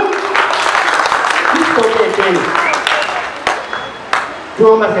marufuku, isitokee tena.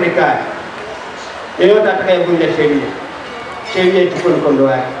 Tuomba serikali, yeyote atakayevunja sheria ichukue mkondo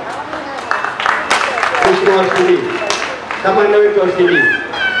wake. Mheshimiwa Waziri, kama ndio wetu Waziri,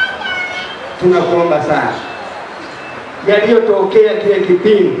 tunakuomba sana, yaliyotokea kile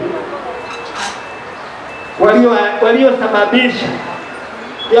kipindi, waliosababisha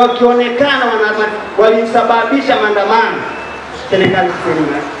yakionekana walisababisha maandamano, serikali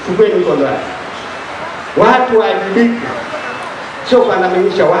chukue mkondo wake. watu waadilike, sio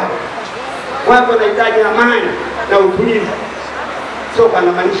kuandamanisha watu. Watu wanahitaji amani na utulivu, sio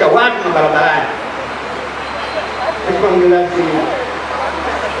kuandamanisha watu na barabarani. Mheshimiwa mgeni rasmi,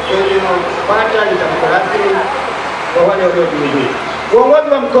 kupata ni tamko rasmi kwa wale waliojiuzulu. Uongozi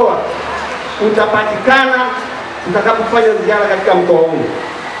wa mkoa utapatikana tutakapofanya ziara katika mkoa huu.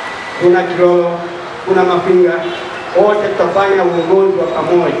 Kuna Kilolo, kuna Mafinga, wote tutafanya uongozi wa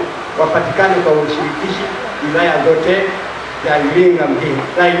pamoja, wapatikane kwa ushirikishi wilaya zote za Iringa mjini,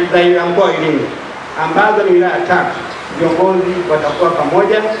 za mkoa wa Iringa ambazo ni wilaya 3. Viongozi watakuwa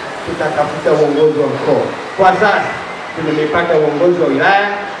pamoja, tutatafuta uongozi wa mkoa. Kwa sasa tumepata uongozi wa wilaya,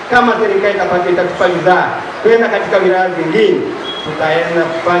 kama serikali itatupa ridhaa kwenda katika wilaya zingine, tutaenda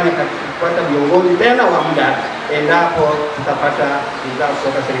kupata viongozi tena wa muda endapo tutapata ridhaa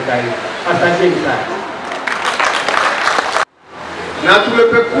kutoka serikali. Asanteni sana. Na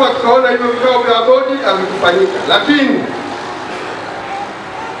tumepekua tukaona hivyo vikao vya bodi havikufanyika, lakini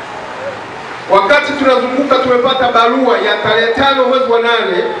wakati tunazunguka tumepata barua ya tarehe 5 mwezi wa 8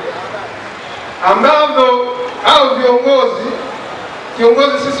 ambavyo hao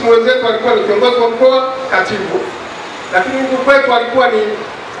kiongozi sisi mwenzetu alikuwa ni kiongozi wa mkoa, katibu, lakini huku kwetu alikuwa ni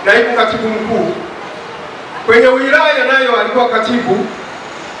naibu katibu mkuu. Kwenye wilaya nayo alikuwa katibu,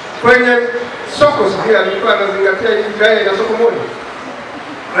 kwenye soko sisi alikuwa anazingatia hii wilaya ina soko moja,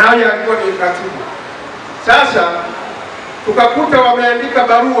 naye alikuwa ni katibu. Sasa tukakuta wameandika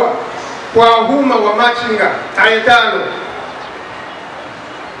barua kwa umma wa Machinga tarehe 5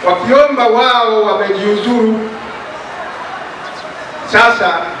 wakiomba wao wamejiuzuru.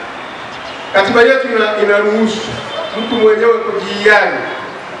 Sasa katiba yetu inaruhusu mtu mwenyewe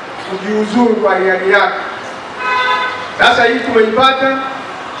kujiuzuru kwa hiari yake. Sasa hii tumeipata,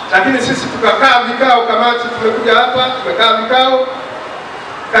 lakini sisi tukakaa vikao, kamati tumekuja hapa, tumekaa vikao.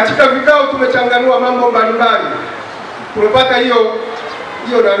 Katika vikao tumechanganua mambo mbalimbali. Tumepata hiyo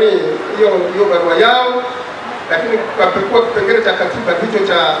barua yao, lakini tukapekua kipengele cha katiba hicho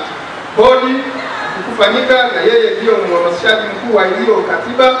cha bodi kufanyika, na yeye ndio mhamasishaji mkuu wa hiyo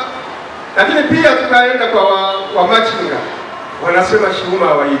katiba. Lakini pia tukaenda kwa Machinga, wanasema Shiuma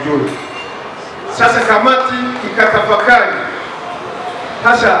hawaijui. Sasa kamati ikatafakari,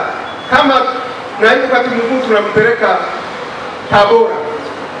 sasa kama naibu katibu mkuu tunampeleka Tabora,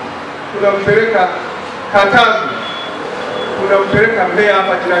 tunampeleka Katibu, tunampeleka Mbeya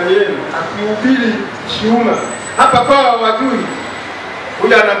hapa jirani yenu akihubiri Shiuma, hapa kwa wajui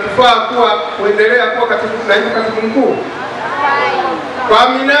huyu anatufaa kuendelea kuwa naibu katibu mkuu. Kwa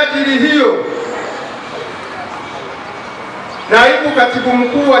minajili hiyo, naibu katibu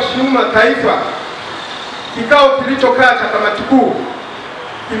mkuu wa Shiuma taifa, kikao kilichokaa cha kamati kuu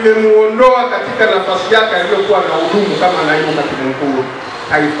kimemuondoa katika nafasi yake aliyokuwa na hudumu kama naibu katibu mkuu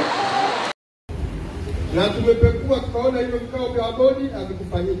taifa. Na tumepekua tukaona hivyo vikao vya bodi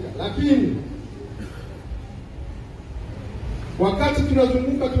havikufanyika, lakini wakati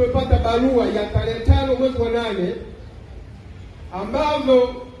tunazunguka tumepata barua ya tarehe 5 mwezi wa 8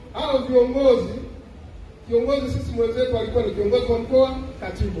 ambavyo hao kiongozi sisi mwenzetu alikuwa ni kiongozi wa mkoa,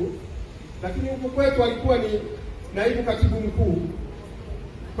 katibu, lakini huku kwetu alikuwa ni naibu katibu mkuu.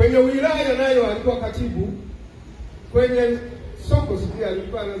 Kwenye wilaya nayo alikuwa katibu, kwenye soko sisi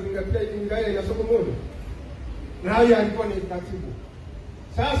alikuwa anazingatia hii wilaya ina soko moja, naye alikuwa ni katibu.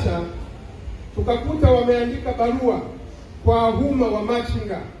 Sasa tukakuta wameandika barua kwa umma wa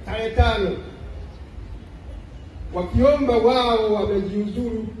Machinga tarehe 5 wakiomba wao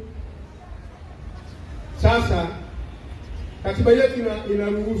wamejiuzuru. Sasa katiba yetu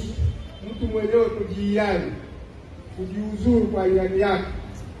inaruhusu mtu mwenyewe kujiuzuru kwa hiari yake.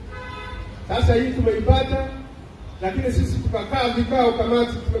 Sasa hii tumeipata, lakini sisi tukakaa vikao,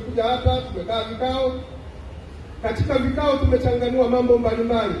 kamati tumekuja hapa, tumekaa vikao. Katika vikao tumechanganua mambo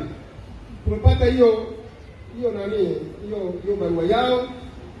mbalimbali. Tumepata hiyo barua yao,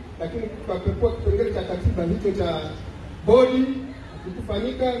 lakini tukapekua kipengele cha katiba hicho cha bodi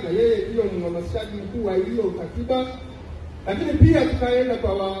kufanyika, na yeye ndio mhamasishaji mkuu wa hiyo katiba. Lakini pia tukaenda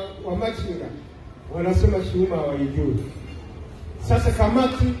kwa Machinga, wanasema Shiuma hawaijui. Sasa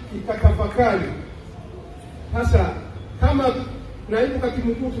kamati ikatafakari, sasa kama naibu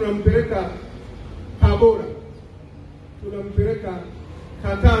katibu mkuu tunampeleka Tabora, tunampeleka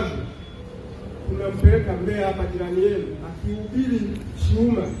Katibu, tunampeleka Mbeya hapa jirani yenu akihubiri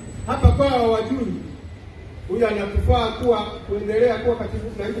Shiuma, hapa kwa wajui huyu anatufaa kuendelea kuwa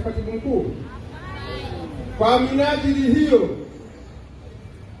naibu katibu mkuu. Kwa minajili hiyo,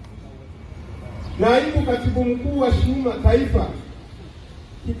 naibu katibu mkuu wa Shiuma taifa,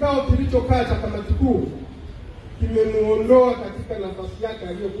 kikao kilichokaa cha kamati kuu kimemuondoa katika nafasi yake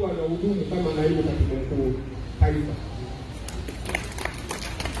aliyokuwa na hudumu kama naibu katibu mkuu taifa.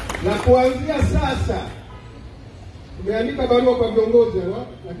 Na kuanzia sasa, tumeandika barua kwa viongozi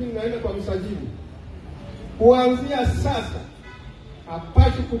lakini naenda kwa msajili. Kuanzia sasa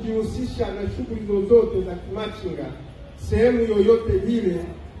hapaswi kujihusisha na shughuli zozote za kimachinga sehemu yoyote ile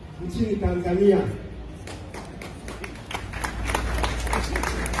nchini Tanzania.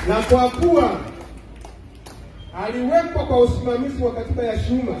 Na kwa kuwa aliwekwa kwa usimamizi wa katiba ya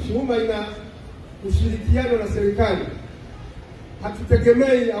Shiuma, Shiuma ina ushirikiano na serikali,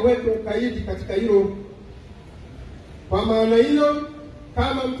 hatutegemei aweke ukaidi katika hilo. Kwa maana hiyo,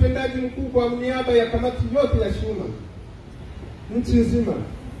 kama mtendaji mkuu kwa niaba ya kamati yote ya Shiuma nchi nzima,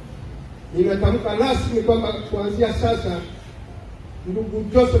 ninatamka rasmi kwamba kuanzia sasa ndugu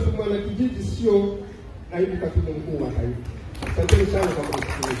Joseph Mwanakijiji sio naibu katibu mkuu wa taifa. Asanteni sana kwa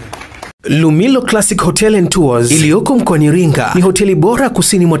kusikiliza. Lumilo Classic Hotel and Tours iliyoko mkoani Iringa ni hoteli bora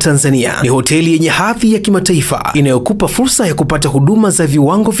kusini mwa Tanzania. Ni hoteli yenye hadhi ya kimataifa inayokupa fursa ya kupata huduma za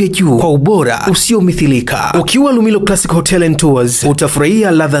viwango vya juu kwa ubora usiomithilika. Ukiwa Lumilo Classic Hotel and Tours,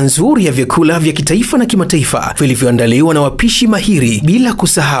 utafurahia ladha nzuri ya vyakula vya kitaifa na kimataifa vilivyoandaliwa na wapishi mahiri, bila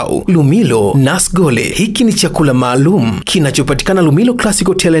kusahau Lumilo Nasgole. Hiki ni chakula maalum kinachopatikana Lumilo Classic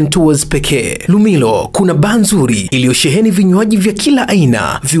Hotel and Tours pekee. Lumilo kuna baa nzuri iliyosheheni vinywaji vya kila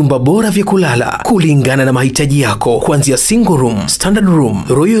aina, vyumba bora vya kulala kulingana na mahitaji yako, kuanzia single room, standard room,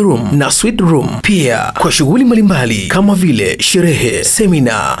 royal room na suite room. Pia kwa shughuli mbalimbali kama vile sherehe,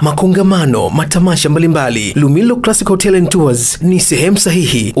 semina, makongamano, matamasha mbalimbali, Lumilo Classic Hotel and Tours ni sehemu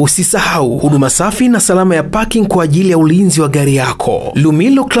sahihi. Usisahau huduma safi na salama ya parking kwa ajili ya ulinzi wa gari yako.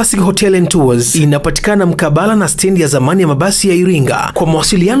 Lumilo Classic Hotel and Tours inapatikana mkabala na stendi ya zamani ya mabasi ya Iringa. Kwa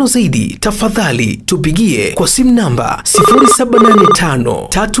mawasiliano zaidi, tafadhali tupigie kwa simu namba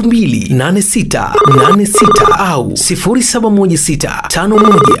 0785328686 au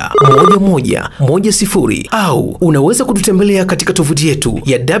 0716511110 au unaweza kututembelea katika tovuti yetu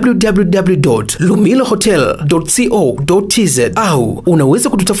ya www.lumilohotel.co.tz au unaweza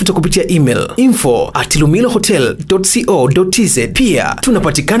kututafuta kupitia email info@lumilohotel.co.tz. Pia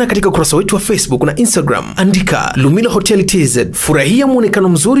tunapatikana katika ukurasa wetu wa Facebook na Instagram, andika Lumilo Hotel TZ. Furahia muonekano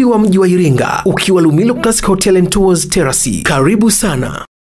mzuri wa mji wa Iringa ukiwa Lumilo Classic Hotel and Tours Terrace. Karibu sana.